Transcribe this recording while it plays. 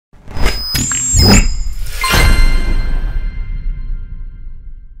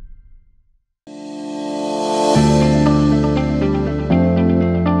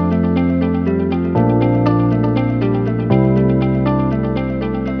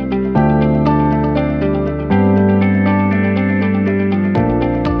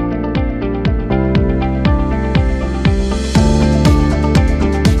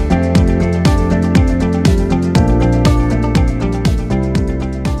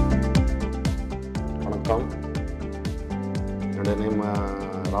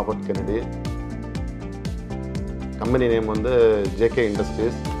Robert Kennedy. Company name வந்து JK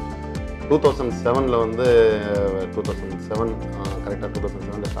industries. 2007 வந்து 2007 கரெக்டாக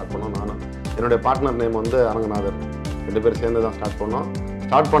 2007 ஸ்டார்ட் பண்ணோம். நானும் என்னுடைய பார்ட்னர் நேம் வந்து அரங்கநாதர். 2 பேர் சேர்ந்து தான் ஸ்டார்ட் பண்ணோம்.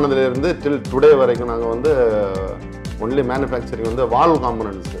 ஸ்டார்ட் பண்ணதுலேருந்து டில் டுடே வரைக்கும் நாங்கள் வந்து ஒன்லி மேனுஃபேக்சரிங் வந்து வால்வ்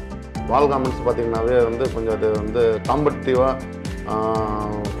காம்பனன்ட்ஸு. வால்வ் காம்பனன்ட்ஸ் பார்த்திங்கனாவே வந்து கொஞ்சம் அது வந்து காம்படிட்டிவாக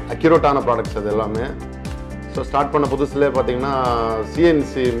அக்யூரேட்டான ப்ராடக்ட்ஸ் அது எல்லாமே. ஸோ ஸ்டார்ட் பண்ண புதுசுலேயே பார்த்திங்கன்னா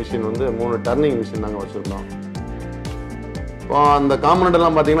சிஎன்சி மிஷின் வந்து 3 டர்னிங் மிஷின் நாங்கள் வச்சுருந்தோம். இப்போ அந்த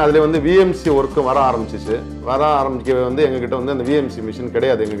காம்பனண்ட்லாம் பார்த்திங்கன்னா அதில் வந்து விஎம்சி ஒர்க்கு வர ஆரம்பிக்கவே வந்து எங்ககிட்ட வந்து அந்த விஎம்சி மிஷின்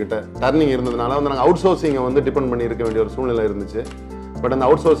கிடையாது. எங்ககிட்ட டர்னிங் இருந்ததுனால வந்து நாங்கள் அவுட் சோர்சிங்கை வந்து டிபெண்ட் பண்ணி இருக்க வேண்டிய ஒரு சூழ்நிலை இருந்துச்சு. பட் அந்த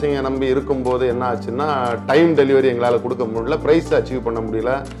அவுட் சோர்சிங்கை நம்பி இருக்கும்போது என்ன ஆச்சுன்னா டைம் டெலிவரி எங்களால் கொடுக்க முடியல, ப்ரைஸ் அச்சீவ் பண்ண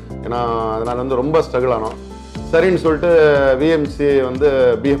முடியல. ஏன்னா அதனால் வந்து ரொம்ப ஸ்ட்ரகிள் ஆனோம். சரின்னு சொல்லிட்டு விஎம்சி வந்து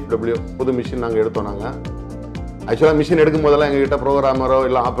பிஎஃப்டபிள்யூ புது மிஷின் நாங்கள் எடுத்தோம். நாங்கள் ஆக்சுவலாக மிஷின் எடுக்கும் போதெல்லாம் எங்ககிட்ட ப்ரோக்ராமரோ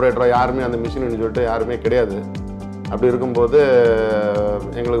இல்லை ஆப்ரேட்டரோ யாருமே அந்த மிஷின்னு சொல்லிட்டு யாருமே கிடையாது. அப்படி இருக்கும்போது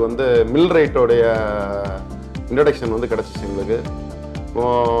எங்களுக்கு வந்து மில் ரைட்டோடைய இன்ட்ரடக்ஷன் வந்து கிடச்சிச்சு எங்களுக்கு.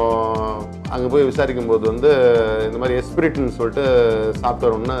 அங்கே போய் விசாரிக்கும்போது வந்து இந்த மாதிரி எஸ்பிரிட்னு சொல்லிட்டு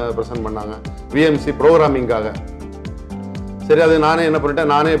சாஃப்ட்வேர் ஒன்று ப்ரெசென்ட் பண்ணாங்க விஎம்சி ப்ரோக்ராமிங்காக. சரி, அது நானே என்ன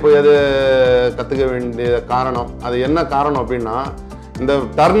பண்ணிட்டேன், நானே போய் அது கற்றுக்க வேண்டிய காரணம் அது என்ன காரணம் அப்படின்னா, இந்த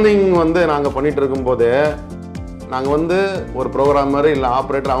டர்னிங் வந்து நாங்கள் பண்ணிகிட்டு இருக்கும்போதே நாங்கள் வந்து ஒரு ப்ரோக்ராமர் இல்லை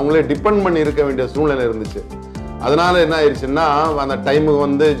ஆப்ரேட்டர் அவங்களே டிபெண்ட் பண்ணி இருக்க வேண்டிய சூழ்நிலை இருந்துச்சு. அதனால என்ன ஆயிடுச்சுன்னா அந்த டைமுக்கு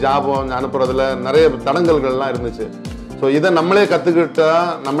வந்து ஜாப் அனுப்புறதுல நிறைய தடங்கல்கள்லாம் இருந்துச்சு. ஸோ இதை நம்மளே கற்றுக்கிட்டா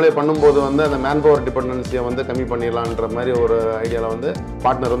நம்மளே பண்ணும்போது வந்து அந்த மேன் பவர் டிபெண்டன்சியை வந்து கம்மி பண்ணிடலான்ற மாதிரி ஒரு ஐடியாவில் வந்து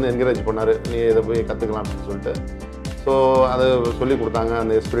பார்ட்னர் வந்து என்கரேஜ் பண்ணார், நீ இதை போய் கற்றுக்கலாம் அப்படின்னு சொல்லிட்டு. ஸோ அதை சொல்லி கொடுத்தாங்க.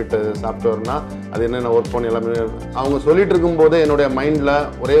 அந்த எஸ்பிரிட் சாஃப்ட்வேர்னா அது என்னென்ன ஒர்க் பண்ணி எல்லாமே அவங்க சொல்லிட்டு இருக்கும்போதே என்னுடைய மைண்டில்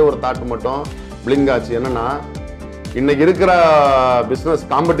ஒரே ஒரு தாட் மட்டும் பிளிங்க் ஆச்சு. என்னென்னா, இன்றைக்கி இருக்கிற பிஸ்னஸ்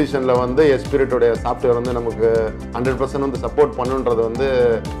காம்படிஷனில் வந்து எஸ்பிரிட்டோடைய சாஃப்ட்வேர் வந்து நமக்கு 100% வந்து சப்போர்ட் பண்ணுன்றது வந்து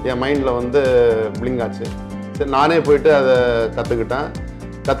என் மைண்டில் வந்து பிளிங்க் ஆச்சு. சரி, நானே போயிட்டு அதை கற்றுக்கிட்டு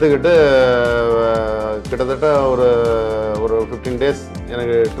கிட்டத்தட்ட ஒரு 15 days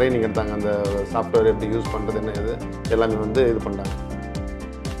எனக்கு ட்ரைனிங் எடுத்தாங்க. அந்த சாஃப்ட்வேர் எப்படி யூஸ் பண்ணுறது என்ன இது எல்லாமே வந்து இது பண்ணாங்க.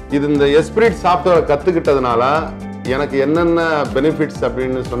 இந்த எஸ்பிரிட் சாஃப்ட்வேரை கற்றுக்கிட்டதுனால எனக்கு என்னென்ன பெனிஃபிட்ஸ்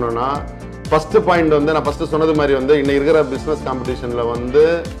அப்படின்னு சொன்னோன்னா, ஃபஸ்ட்டு பாயிண்ட் வந்து நான் ஃபஸ்ட்டு சொன்னது மாதிரி வந்து இன்னைக்கு இருக்கிற பிஸ்னஸ் காம்படிஷனில் வந்து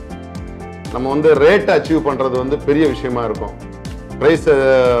நம்ம வந்து ரேட்டை அச்சீவ் பண்ணுறது வந்து பெரிய விஷயமா இருக்கும். ப்ரைஸ்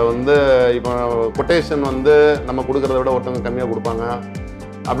வந்து இப்போ கொட்டேஷன் வந்து நம்ம கொடுக்குறத விட ஒருத்தவங்க கம்மியாக கொடுப்பாங்க.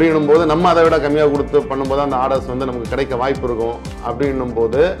 அப்படின்னும் போது நம்ம அதை விட கம்மியாக கொடுத்து பண்ணும்போது அந்த ஆர்டர்ஸ் வந்து நமக்கு கிடைக்க வாய்ப்பு இருக்கும். அப்படின்னும்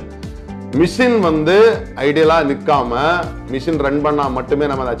போது மிஷின் வந்து ஐடியலாக நிற்காம மிஷின் ரன் பண்ணால் மட்டுமே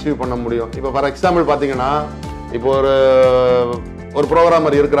நம்ம அதை அச்சீவ் பண்ண முடியும். இப்போ ஃபார் எக்ஸாம்பிள் பார்த்தீங்கன்னா, இப்போ ஒரு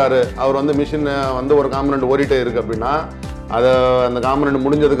ப்ரோக்ராமர் இருக்கிறாரு, அவர் வந்து மிஷின் வந்து ஒரு காம்பனண்ட் ஓடிட்டே இருக்குது அப்படின்னா, அதை அந்த காம்பனண்ட்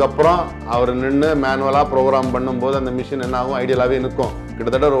முடிஞ்சதுக்கப்புறம் அவர் நின்று மேனுவலாக ப்ரோக்ராம் பண்ணும்போது அந்த மிஷின் என்ன ஆகும், ஐடியலாகவே நிற்கும்.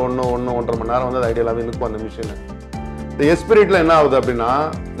 கிட்டத்தட்ட ஒரு 1-1.5 மணி நேரம் வந்து அது ஐடியலாகவே நிற்கும் அந்த மிஷின். இந்த எஸ்பிரிட்டில் என்ன ஆகுது அப்படின்னா,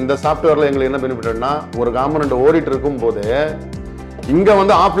 இந்த சாஃப்ட்வேரில் எங்களுக்கு என்ன பெனிஃபிட்னா, ஒரு காம்பனண்ட் ஓடிட்டு இருக்கும் போதே இங்கே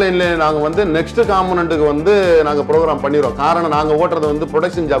வந்து ஆஃப்லைன்லேயே நாங்கள் வந்து நெக்ஸ்ட் காம்பனண்ட்டுக்கு வந்து நாங்கள் ப்ரோக்ராம் பண்ணிடுவோம். காரணம், நாங்கள் ஓட்டுறது வந்து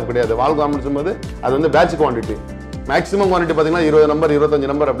ப்ரொடக்ஷன் ஜாப் கிடையாது. வால்வ் காம்பனண்ட்ஸ் போது அது வந்து பேட்ச் குவான்டிட்டி. மேக்ஸிமம் குவான்டிட்டி பார்த்தீங்கன்னா 20 நம்பர் 25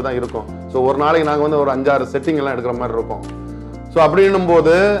 நம்பர் அப்படி தான் இருக்கும். ஸோ ஒரு நாளைக்கு நாங்கள் வந்து ஒரு 5-6 செட்டிங் எல்லாம் எடுக்கிற மாதிரி இருக்கும். ஸோ அப்படின்னும்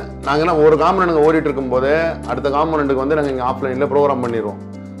போது நாங்கள் என்ன ஒரு காம்பனண்ட் ஓடிட்டு இருக்கும்போதே அடுத்த காம்பனண்ட்டுக்கு வந்து நாங்கள் இங்கே ஆஃப்லைனில் ப்ரோக்ராம் பண்ணிடுவோம்.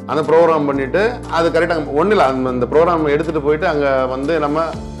 அந்த ப்ரோக்ராம் பண்ணிவிட்டு அது கரெக்டாக ஒன்றும் இல்லை, அந்த ப்ரோக்ராம் எடுத்துகிட்டு போயிட்டு அங்கே வந்து நம்ம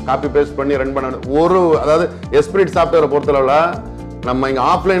காப்பி பேஸ்ட் பண்ணி ரன் பண்ண அதாவது எஸ்பிரிட் சாஃப்ட்வேரை பொறுத்தளவில் நம்ம இங்கே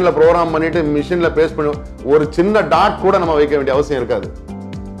ஆஃப்லைனில் ப்ரோக்ராம் பண்ணிவிட்டு மிஷினில் பேஸ்ட் பண்ணி ஒரு சின்ன டாட் கூட நம்ம வைக்க வேண்டிய அவசியம் இருக்காது.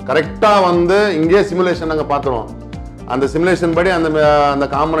 கரெக்டாக வந்து இங்கேயே சிமுலேஷன் நாங்கள் பார்த்துருவோம். அந்த சிமுலேஷன் படி அந்த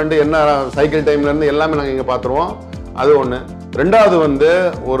காம்பனண்ட் என்ன சைக்கிள் டைம்லேருந்து எல்லாமே நாங்கள் இங்கே பார்த்துருவோம். அது ஒன்று. ரெண்டாவது வந்து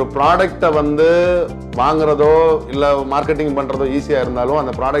ஒரு ப்ராடக்டை வந்து வாங்குறதோ இல்லை மார்க்கெட்டிங் பண்ணுறதோ ஈஸியாக இருந்தாலும்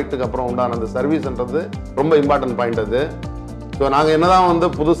அந்த ப்ராடக்ட்டுக்கு அப்புறம் உண்டான அந்த சர்வீஸ்ன்றது ரொம்ப இம்பார்ட்டன்ட் பாயிண்ட் அது. ஸோ நாங்கள் என்னதான் வந்து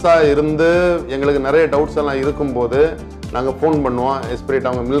புதுசாக இருந்து எங்களுக்கு நிறைய டவுட்ஸ் எல்லாம் இருக்கும்போது நாங்கள் ஃபோன் பண்ணுவோம். எஸ்பிரிட்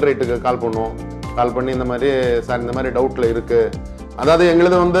அவங்க மில் ரைட்டுக்கு கால் பண்ணுவோம். கால் பண்ணி இந்த மாதிரி சார் இந்த மாதிரி டவுட்டில் இருக்குது. அதாவது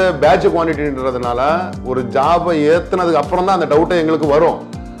எங்களுக்கு வந்து பேட்ச் குவான்டிட்டின்றதுனால ஒரு ஜாபை ஏற்றுனதுக்கு அப்புறம் தான் அந்த டவுட்டை எங்களுக்கு வரும்.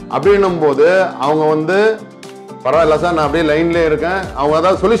 அப்படின்னும் போது அவங்க வந்து பரவாயில்ல சார், நான் அப்படியே லைன்லேயே இருக்கேன், அவங்க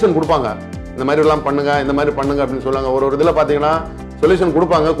அதாவது சொல்யூஷன் கொடுப்பாங்க. இந்த மாதிரி எல்லாம் பண்ணுங்க, இந்த மாதிரி பண்ணுங்க அப்படின்னு சொல்லுவாங்க. ஒரு இதில் பார்த்தீங்கன்னா சொல்யூஷன்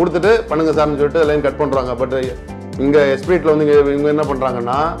கொடுப்பாங்க, கொடுத்துட்டு பண்ணுங்க சார்னு சொல்லிட்டு லைன் கட் பண்ணுறாங்க. பட் இங்கே எஸ்பிரிட்டில் வந்து இவங்க என்ன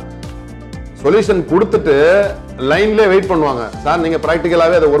பண்ணுறாங்கன்னா சொல்யூஷன் கொடுத்துட்டு லைன்லேயே வெயிட் பண்ணுவாங்க. சார் நீங்கள்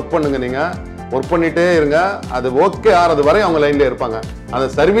ப்ராக்டிக்கலாகவே அதை ஒர்க் பண்ணுங்க, நீங்கள் ஒர்க் பண்ணிகிட்டே இருங்க, அது ஓகே ஆகிறது வரை அவங்க லைன்லேயே இருப்பாங்க. அந்த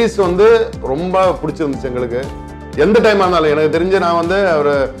சர்வீஸ் வந்து ரொம்ப பிடிச்சிருந்துச்சு எங்களுக்கு. எந்த டைமாக இருந்தாலும் எனக்கு தெரிஞ்சு நான் வந்து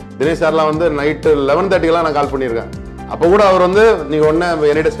ஒரு தினேஷ் சார்லாம் வந்து நைட்டு 11:30 நான் கால் பண்ணியிருக்கேன். அப்போ கூட அவர் வந்து நீங்கள் ஒன்று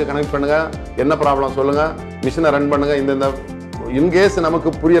என்ஐடெஸ்க்கு கனெக்ட் பண்ணுங்கள், என்ன ப்ராப்ளம் சொல்லுங்கள், மிஷினை ரன் பண்ணுங்கள். இந்த இன்கேஸ் நமக்கு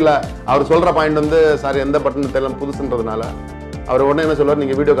புரியலை, அவர் சொல்கிற பாயிண்ட் வந்து சார் எந்த பட்டன் தெரியல புதுசுன்றதுனால அவர் உடனே என்ன சொல்லுவார்,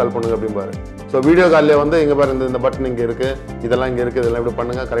 நீங்கள் வீடியோ கால் பண்ணுங்க அப்படிம்பாரு. ஸோ வீடியோ காலில் வந்து இங்கே பாரு இந்த பட்டன் இங்கே இருக்குது, இதெல்லாம் இங்கே இருக்குது, இதெல்லாம் இப்படி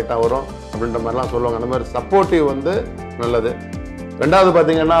பண்ணுங்கள் கரெக்டாக வரும் அப்படின்ற மாதிரிலாம் சொல்லுவாங்க. அந்த மாதிரி சப்போர்ட்டிவ் வந்து நல்லது. ரெண்டாவது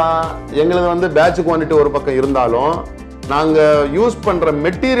பார்த்தீங்கன்னா எங்களது வந்து பேட்ச் குவான்டிட்டி ஒரு பக்கம் இருந்தாலும் நாங்கள் யூஸ் பண்ணுற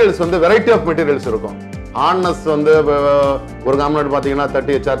மெட்டீரியல்ஸ் வந்து வெரைட்டி ஆஃப் மெட்டீரியல்ஸ் இருக்கும். ஹார்னஸ் வந்து ஒரு காம்பனண்ட் பார்த்தீங்கன்னா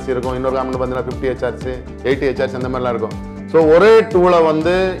 30 HRC இருக்கும், இன்னொரு காம்பனண்ட் பார்த்தீங்கன்னா 50 HRC 80 HRC அந்த மாதிரிலாம் இருக்கும். ஸோ ஒரே டூலை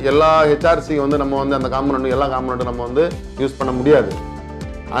வந்து எல்லா ஹெச்ஆர்சி வந்து நம்ம வந்து அந்த காம்பனண்ட் எல்லா காம்பனண்ட்டும் நம்ம வந்து யூஸ் பண்ண முடியாது.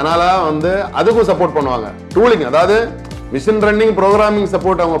 அதனால வந்து அதுக்கும் சப்போர்ட் பண்ணுவாங்க. டூலிங், அதாவது மிஷின் ரன்னிங் ப்ரோக்ராமிங்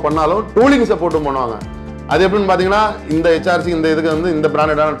சப்போர்ட் அவங்க பண்ணாலும் டூலிங் சப்போர்ட்டும் பண்ணுவாங்க. அது எப்படின்னு பார்த்தீங்கன்னா இந்த ஹெச்ஆர்சி இந்த இதுக்கு வந்து இந்த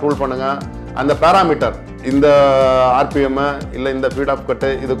பிராண்டடான டூல் பண்ணுங்க, அந்த பேராமீட்டர் இந்த ஆர்பிஎம் இல்லை இந்த ஃபீட் ஆஃப் கட்டு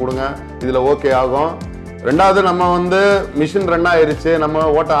இது கொடுங்க, இதில் ஓகே ஆகும். ரெண்டாவது நம்ம வந்து மிஷின் ரன் ஆயிடுச்சு, நம்ம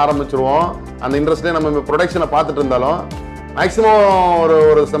ஓட்ட ஆரம்பிச்சிருவோம். அந்த இன்ட்ரெஸ்ட்லேயே நம்ம ப்ரொடக்ஷனை பார்த்துட்டு இருந்தாலும் மேக்ஸிமம் ஒரு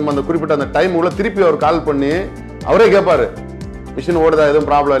அந்த குறிப்பிட்ட அந்த டைம் உள்ள திருப்பி அவர் கால் பண்ணி அவரே கேட்பாரு மிஷின் ஓடுதா, எதுவும்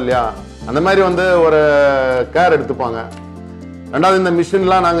ப்ராப்ளம் இல்லையா, அந்த மாதிரி வந்து ஒரு கேர் எடுத்துப்பாங்க. ரெண்டாவது இந்த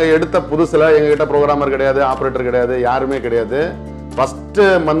மிஷின்லாம் நாங்கள் எடுத்த புதுசில் எங்ககிட்ட ப்ரோக்ராமர் கிடையாது, ஆப்ரேட்டர் கிடையாது, யாருமே கிடையாது. ஃபஸ்ட்டு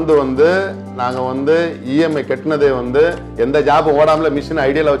மந்த் வந்து நாங்கள் வந்து இஎம்ஐ கட்டினதே வந்து எந்த ஜாப்பும் ஓடாமல் மிஷின்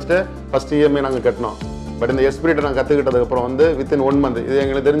ஐடியாவில் வச்சுட்டு ஃபஸ்ட்டு இஎம்ஐ நாங்கள் கட்டினோம். பட் இந்த எஸ்பிரிட்டை நாங்கள் கற்றுக்கிட்டதுக்கப்புறம் வந்து வித்தின் 1 மந்த், இது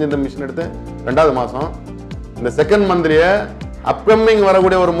எங்களுக்கு தெரிஞ்ச இந்த மிஷின் எடுத்து 2வது மாதம், இந்த செகண்ட் மந்த்லேயே அப்கமிங்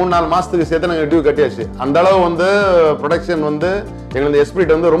வரக்கூடிய ஒரு 3-4 மாதத்துக்கு சேர்த்து நாங்கள் டியூ கட்டியாச்சு. அந்த அளவு வந்து ப்ரொடக்ஷன் வந்து எங்களுக்கு இந்த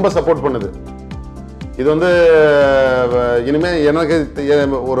எஸ்பிரிட் வந்து ரொம்ப சப்போர்ட் பண்ணுது. இது வந்து இனிமேல் எனக்கு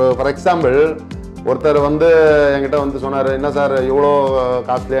ஒரு ஃபார் எக்ஸாம்பிள் ஒருத்தர் வந்து என்கிட்ட வந்து சொன்னார், என்ன சார் இவ்வளோ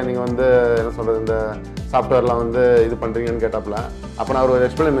காஸ்ட்லியாக நீங்கள் வந்து என்ன சொல்கிறது இந்த சாஃப்ட்வேர்லாம் வந்து இது பண்ணுறீங்கன்னு கேட்டாப்புல. அப்போ நான் ஒரு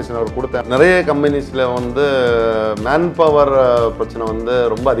எக்ஸ்பிளனேஷன் அவர் கொடுத்தேன். நிறைய கம்பெனிஸில் வந்து மேன் பவர் பிரச்சனை வந்து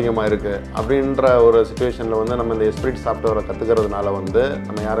ரொம்ப அதிகமாக இருக்குது அப்படின்ற ஒரு சுச்சுவேஷனில் வந்து நம்ம இந்த எஸ்பிரிட் சாஃப்ட்வேரை கற்றுக்கிறதுனால வந்து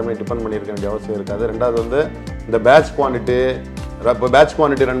நம்ம யாருமே டிபெண்ட் பண்ணியிருக்க வேண்டிய அவசியம் இருக்காது. ரெண்டாவது வந்து இந்த பேட்ச்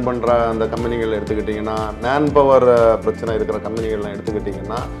குவான்டிட்டி ரன் பண்ணுற அந்த கம்பெனிகள் எடுத்துக்கிட்டிங்கன்னா, மேன் பவர் பிரச்சனை இருக்கிற கம்பெனிகள்லாம்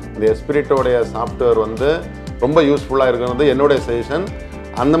எடுத்துக்கிட்டிங்கன்னா இந்த எஸ்பிரிட்டோடைய சாஃப்ட்வேர் வந்து ரொம்ப யூஸ்ஃபுல்லாக இருக்கிறது என்னுடைய சஜஷன்.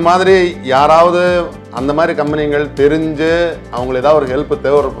 அந்த மாதிரி யாராவது அந்த மாதிரி கம்பெனிகள் தெரிஞ்சு அவங்களுக்கு ஏதாவது ஒரு ஹெல்ப்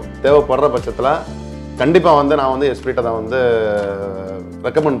தேவைப்படுற பட்சத்தில் கண்டிப்பாக வந்து நான் வந்து எஸ்பிரிட்டை தான் வந்து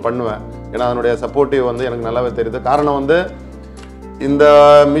ரெக்கமெண்ட் பண்ணுவேன். ஏன்னா அதனுடைய சப்போர்ட்டிவ் வந்து எனக்கு நல்லாவே தெரியுது. காரணம் வந்து இந்த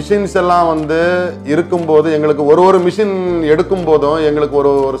மிஷின்ஸ் எல்லாம் வந்து இருக்கும்போது எங்களுக்கு ஒரு மிஷின் எடுக்கும் போதும் எங்களுக்கு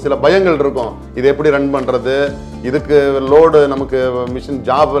ஒரு சில பயங்கள் இருக்கும். இது எப்படி ரன் பண்ணுறது, இதுக்கு லோடு நமக்கு மிஷின்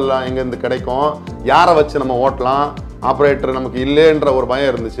ஜாப் எல்லாம் எங்கேருந்து கிடைக்கும், யாரை வச்சு நம்ம ஓட்டலாம், ஆப்ரேட்டர் நமக்கு இல்லைன்ற ஒரு பயம்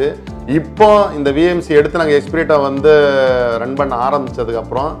இருந்துச்சு. இப்போ இந்த விஎம்சி எடுத்து நாங்கள் எஸ்பிரிட்டை வந்து ரன் பண்ண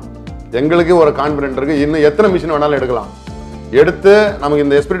ஆரம்பித்ததுக்கப்புறம் எங்களுக்கு ஒரு கான்ஃபிடென்ட் இருக்குது, இன்னும் எத்தனை மிஷின் வேணாலும் எடுக்கலாம். எடுத்து நமக்கு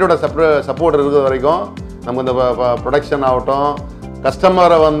இந்த எஸ்பிரிட்டோட சப்போர்ட் இருக்கிற வரைக்கும் நமக்கு இந்த ப்ரொடக்ஷன் ஆகட்டும்,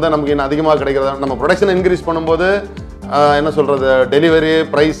 கஸ்டமரை வந்து நமக்கு இன்னும் அதிகமாக கிடைக்கிறதா, நம்ம ப்ரொடக்ஷன் இன்க்ரீஸ் பண்ணும்போது என்ன சொல்கிறது டெலிவரி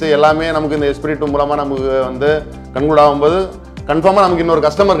ப்ரைஸு எல்லாமே நமக்கு இந்த எஸ்பிரிட் மூலமாக நமக்கு வந்து கன்க்ளூட் ஆகும்போது கன்ஃபார்மாக நமக்கு இன்னொரு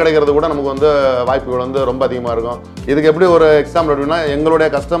கஸ்டமர் கிடைக்கிறது கூட நமக்கு வந்து வாய்ப்புகள் வந்து ரொம்ப அதிகமாக இருக்கும். இதுக்கு எப்படி ஒரு எக்ஸாம்பிள் அப்படின்னா, எங்களுடைய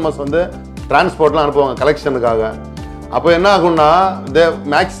கஸ்டமர்ஸ் வந்து டிரான்ஸ்போர்ட்லாம் அனுப்புவாங்க கலெக்ஷனுக்காக. அப்போ என்ன ஆகும்னா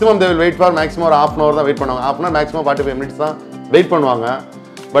maximum they will wait for maximum ஒரு 1/2 hour தான் வெயிட் பண்ணுவாங்க. 1/2 hour மேக்ஸிமம் 45 minutes தான் வெயிட் பண்ணுவாங்க.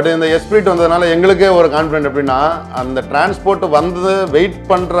 பட் இந்த எஸ்பிரிட் வந்ததுனால எங்களுக்கே ஒரு கான்ஃபிடென்ட் எப்படின்னா, அந்த டிரான்ஸ்போர்ட் வந்து வெயிட்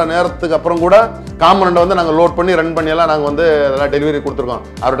பண்ணுற நேரத்துக்கு அப்புறம் கூட காம்பனண்ட்டை வந்து நாங்கள் லோட் பண்ணி ரன் பண்ணியெல்லாம் நாங்கள் வந்து அதெல்லாம் டெலிவரி கொடுத்துருக்கோம்.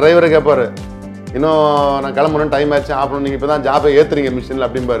 அவர் டிரைவரை கேட்பார், இன்னும் நான் கிளம்பணும் டைம் ஆச்சு, ஆஃப்டர்நூன் நீங்கள் இப்போ தான் ஜாபை ஏற்றுறீங்க மிஷினில்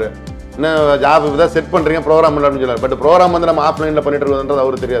அப்படிம்பாரு, இன்னும் ஜாப் இப்போ தான் செட் பண்ணுறீங்க ப்ரோக்ராம் இல்லை அப்படின்னு சொல்லுவார். பட் ப்ரோக்ராம் வந்து நம்ம ஆஃப்லைனில் பண்ணிட்டு இருக்கிறதுன்றது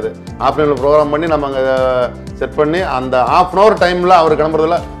அவருக்கு தெரியாது. ஆஃப்லைனில் ப்ரோக்ராம் பண்ணி நம்ம அங்கே செட் பண்ணி அந்த 1/2 hour டைமில் அவர்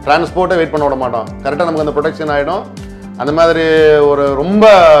கிளம்புறதுல டிரான்ஸ்போர்ட்டை வெயிட் பண்ண விட மாட்டோம். கரெக்டாக நமக்கு அந்த ப்ரொடக்ஷன் ஆகிடும். அந்த மாதிரி ஒரு ரொம்ப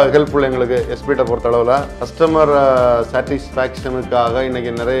ஹெல்ப்ஃபுல் எங்களுக்கு எஸ்பிரிட்டை பொறுத்தளவில். கஸ்டமர் சாட்டிஸ்ஃபேக்ஷனுக்காக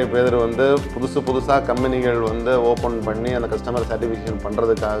இன்றைக்கி நிறைய பேர் வந்து புதுசாக கம்பெனிகள் வந்து ஓப்பன் பண்ணி அந்த கஸ்டமர் சாட்டிஸ்ஃபேக்ஷன்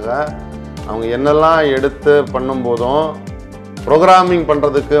பண்ணுறதுக்காக அவங்க என்னெல்லாம் எடுத்து பண்ணும்போதும் ப்ரோக்ராமிங்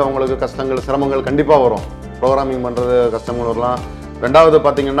பண்ணுறதுக்கு அவங்களுக்கு கஷ்டங்கள் சிரமங்கள் கண்டிப்பாக வரும். ப்ரோக்ராமிங் பண்ணுறது கஷ்டங்கள் வரலாம். ரெண்டாவது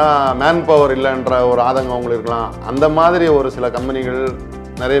பார்த்திங்கன்னா மேன் பவர் இல்லைன்ற ஒரு ஆதங்கம் அவங்களுக்கு இருக்கலாம். அந்த மாதிரி ஒரு சில கம்பெனிகள்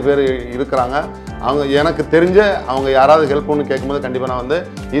நிறைய பேர் இருக்கிறாங்க. அவங்க எனக்கு தெரிஞ்ச அவங்க யாராவது ஹெல்ப் பண்ணு கேட்கும்போது கண்டிப்பாக நான் வந்து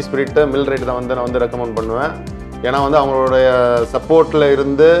எஸ்பிரிட்டு மில்ரைட் தான் வந்து நான் வந்து ரெக்கமெண்ட் பண்ணுவேன். ஏன்னா வந்து அவங்களுடைய சப்போர்ட்டில்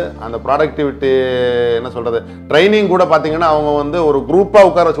இருந்து அந்த ப்ராடக்டிவிட்டி என்ன சொல்கிறது ட்ரைனிங் கூட பார்த்தீங்கன்னா அவங்க வந்து ஒரு குரூப்பாக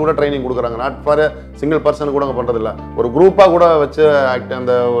உட்கார வச்சு கூட ட்ரைனிங் கொடுக்குறாங்க. நாட் ஃபார் சிங்கிள் பர்சன் கூட அவங்க பண்ணுறதில்ல, ஒரு குரூப்பாக கூட வச்சு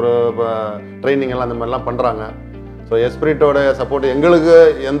அந்த ஒரு ட்ரைனிங் எல்லாம் அந்த மாதிரிலாம் பண்ணுறாங்க. ஸோ எஸ்பிரிட்டோட சப்போர்ட் எங்களுக்கு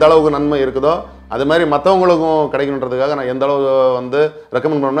எந்த அளவுக்கு நன்மை இருக்குதோ அது மாதிரி மற்றவங்களுக்கும் கிடைக்கணுன்றதுக்காக நான் எந்த அளவு வந்து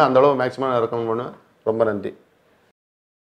ரெக்கமெண்ட் பண்ணுவேன் அந்த அளவு மேக்ஸிமம் ரெக்கமெண்ட் பண்ணுவேன். ரொம்ப நன்றி.